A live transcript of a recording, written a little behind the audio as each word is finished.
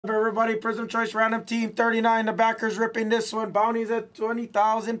everybody. Prizm Choice Random Team 39. The backers ripping this one. Bounties at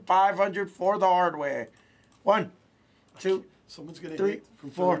 20,500 for the hard way. 1, 2, someone's gonna 3, hit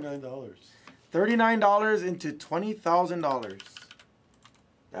from $49. $39. $39 into $20,000.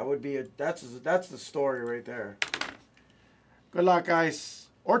 That would be that's the story right there. Good luck, guys.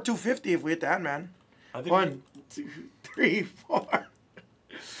 Or 250 if we hit that, man. I think 1, 2, 3, 4.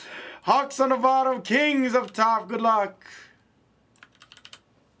 Hawks on the bottom, Kings up top. Good luck.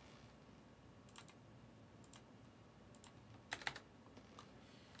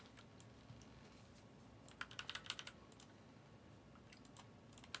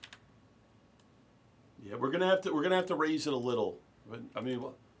 Yeah, we're gonna have to raise it a little. But, I mean,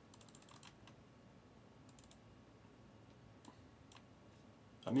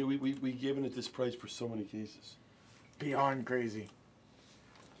 we given it this price for so many cases. Beyond crazy.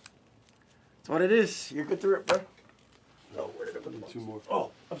 That's what it is. You're good to rip, bro. No, where did I put two more? Oh,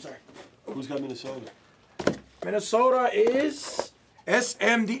 I'm sorry. Who's got Minnesota? Minnesota is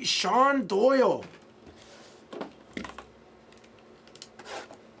SMD Sean Doyle.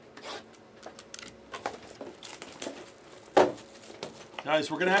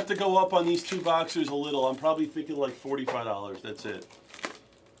 Guys, we're gonna have to go up on these two boxers a little. I'm probably thinking like $45. That's it.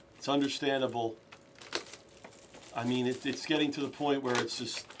 It's understandable. I mean, it's getting to the point where it's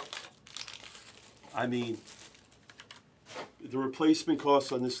just. I mean, the replacement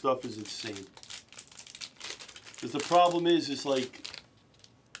cost on this stuff is insane. Because the problem is like,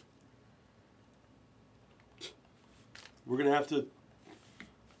 we're going to have to,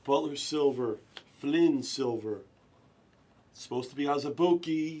 Butler silver, Flynn silver. It's supposed to be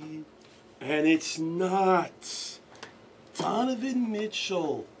Azabuki, and it's not. Donovan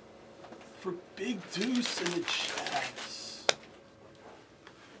Mitchell for Big Deuce and the Jazz.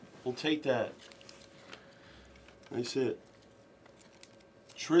 We'll take that. Nice hit.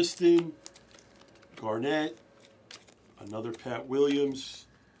 Tristan, Garnett, another Pat Williams.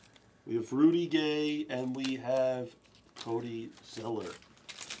 We have Rudy Gay, and we have Cody Zeller.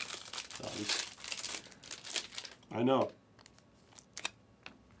 I know.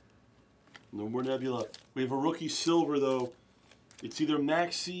 No more Nebula. We have a rookie silver, though. It's either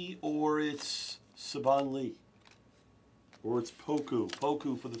Maxey or it's Saban Lee. Or it's Poku.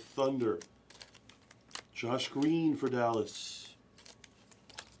 Poku for the Thunder. Josh Green for Dallas.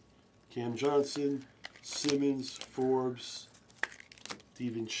 Cam Johnson, Simmons, Forbes,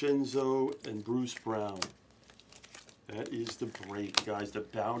 DiVincenzo, and Bruce Brown. That is the break, guys. The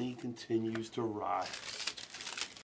bounty continues to rise.